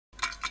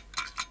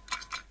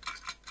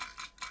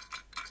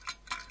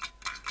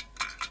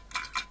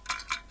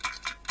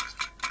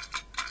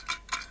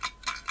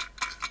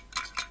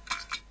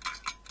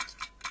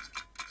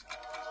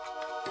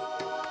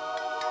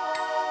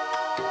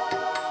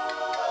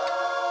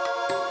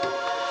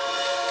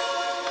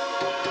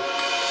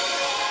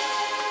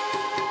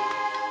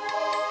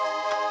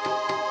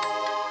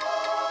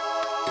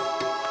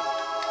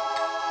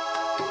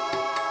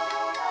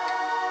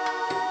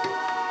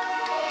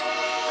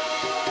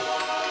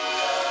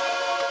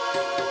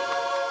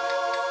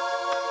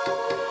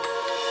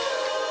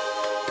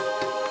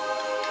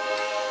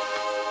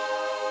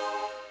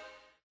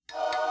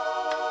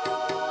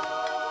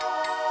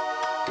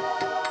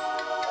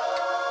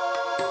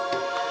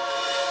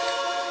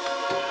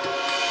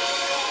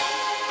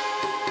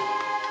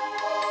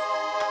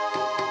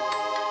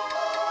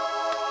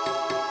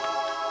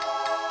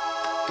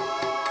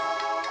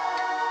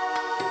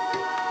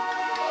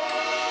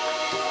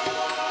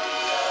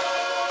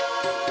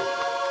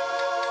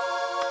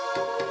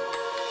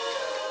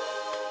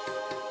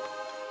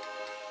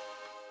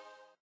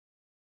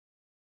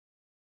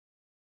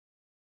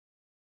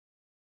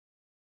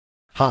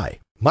Hi,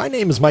 my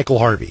name is Michael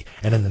Harvey,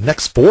 and in the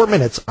next 4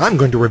 minutes I'm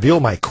going to reveal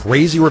my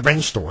crazy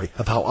revenge story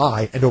of how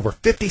I and over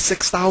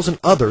 56,000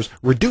 others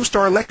reduced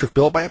our electric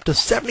bill by up to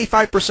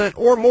 75%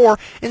 or more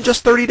in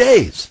just 30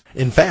 days.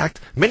 In fact,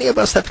 many of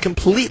us have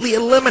completely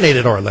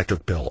eliminated our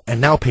electric bill and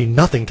now pay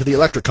nothing to the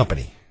electric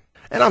company.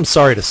 And I'm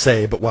sorry to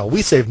say, but while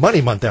we save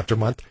money month after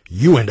month,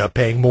 you end up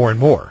paying more and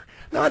more.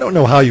 Now, I don't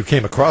know how you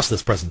came across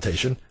this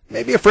presentation.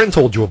 Maybe a friend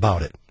told you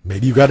about it.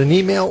 Maybe you got an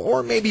email,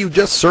 or maybe you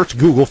just searched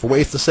Google for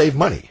ways to save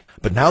money.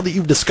 But now that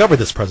you've discovered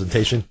this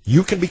presentation,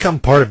 you can become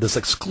part of this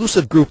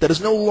exclusive group that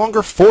is no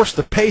longer forced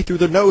to pay through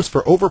their nose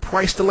for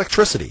overpriced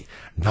electricity.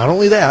 Not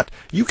only that,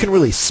 you can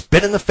really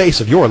spit in the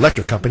face of your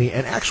electric company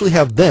and actually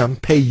have them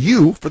pay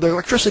you for the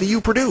electricity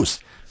you produce.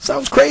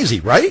 Sounds crazy,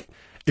 right?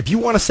 If you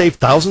want to save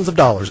thousands of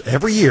dollars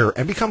every year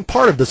and become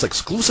part of this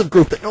exclusive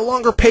group that no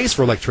longer pays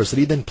for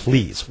electricity, then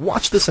please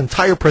watch this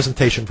entire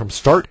presentation from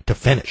start to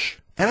finish.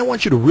 And I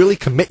want you to really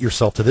commit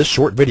yourself to this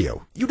short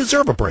video. You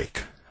deserve a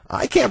break.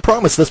 I can't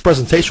promise this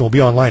presentation will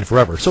be online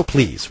forever, so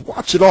please,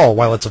 watch it all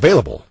while it's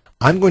available.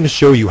 I'm going to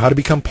show you how to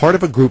become part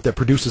of a group that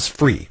produces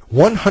free,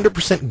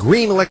 100%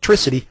 green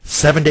electricity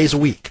 7 days a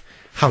week.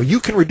 How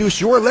you can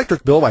reduce your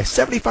electric bill by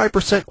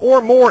 75%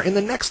 or more in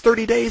the next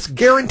 30 days,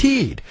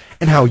 guaranteed.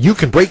 And how you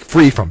can break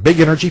free from big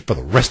energy for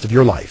the rest of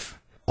your life.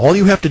 All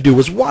you have to do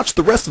is watch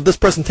the rest of this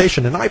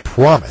presentation, and I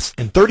promise,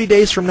 in 30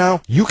 days from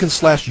now, you can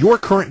slash your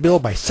current bill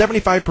by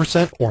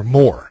 75% or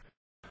more.